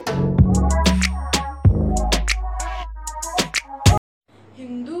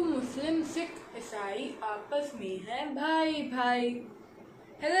आपस में हैं भाई भाई.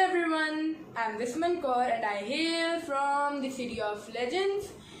 Hello everyone, I'm Visman Kaur and I hail from the city of legends,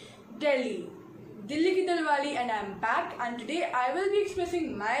 Delhi. Delhi ki Dilwali, and I'm back, and today I will be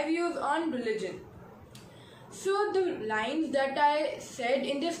expressing my views on religion. So the lines that I said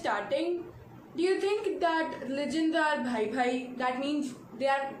in the starting, do you think that religions are bhai bhai? That means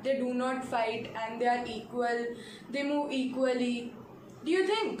they do not fight and they are equal, they move equally. Do you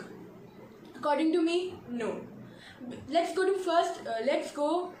think? According to me, no. Let's go to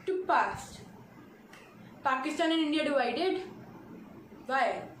past. Pakistan and India divided.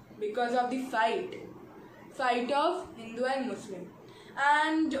 Why? Because of the fight of Hindu and Muslim,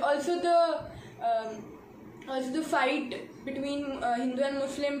 and also the fight between Hindu and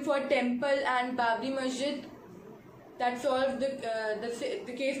Muslim for temple and Babri Masjid. That solved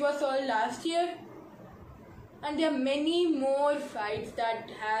the case was solved last year, and there are many more fights that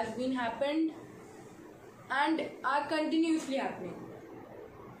has been happened and are continuously happening.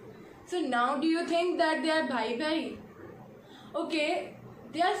 So now do you think that they are bhai bhai? Okay,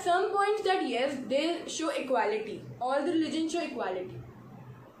 there are some points that yes, they show equality. All the religions show equality.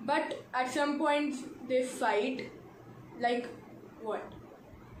 But at some points they fight. Like what?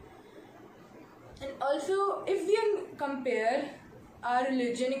 And also, if we compare our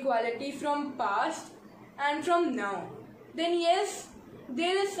religion equality from past and from now, then yes,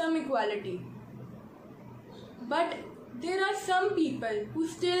 there is some equality. But there are some people who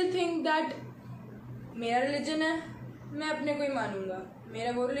still think that मेरा religion है, मैं अपने को ही मानूंगा,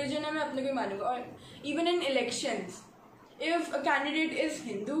 मेरा वो religion है, मैं अपने को ही मानूंगा. Or even in elections, if a candidate is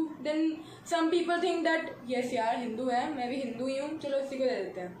Hindu, then some people think that yes यार हिंदू है, मैं भी हिंदू ही हूँ, चलो इसी को दे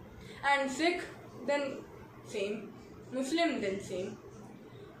देते हैं. And Sikh, then same. Muslim, then same.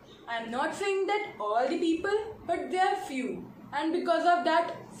 I'm not saying that all the people, but there are few, and because of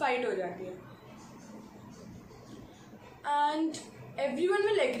that fight हो जाती है. And everyone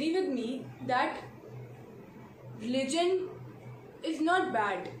will agree with me that religion is not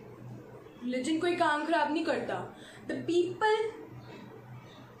bad. Religion कोई काम खराब नहीं करता. The people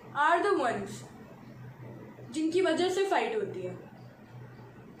are the ones जिनकी वजह से fight होती है.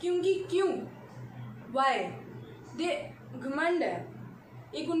 क्यों? Why? they घमंड है.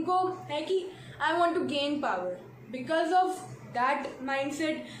 एक उनको है कि I want to gain power. Because of that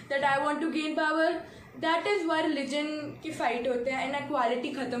mindset that I want to gain power, that is why religion के fight होते हैं and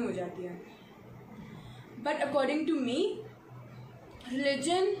equality खत्म हो जाती है. But according to me,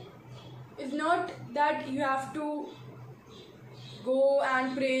 religion is not that you have to go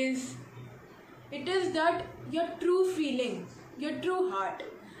and praise. It is that your true feeling, your true heart.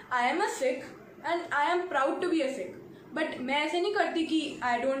 I am a Sikh and I am proud to be a Sikh. But मैं ऐसे नहीं करती कि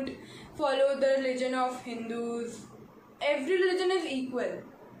I don't follow the religion of Hindus. Every religion is equal.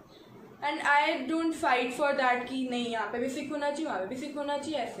 And I don't fight for that कि नहीं यहाँ पे भी सिख होना चाहिए, वहाँ पे भी सिख होना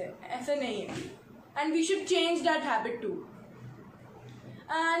चाहिए, ऐसे नहीं है. And we should change that habit too.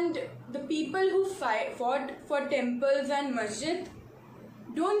 And the people who fought for temples and masjid,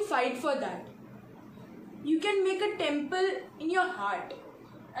 don't fight for that. You can make a temple in your heart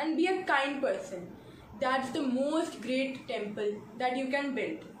and be a kind person. That's the most great temple that you can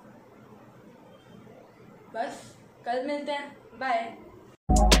build. बस कल मिलते हैं. Bye.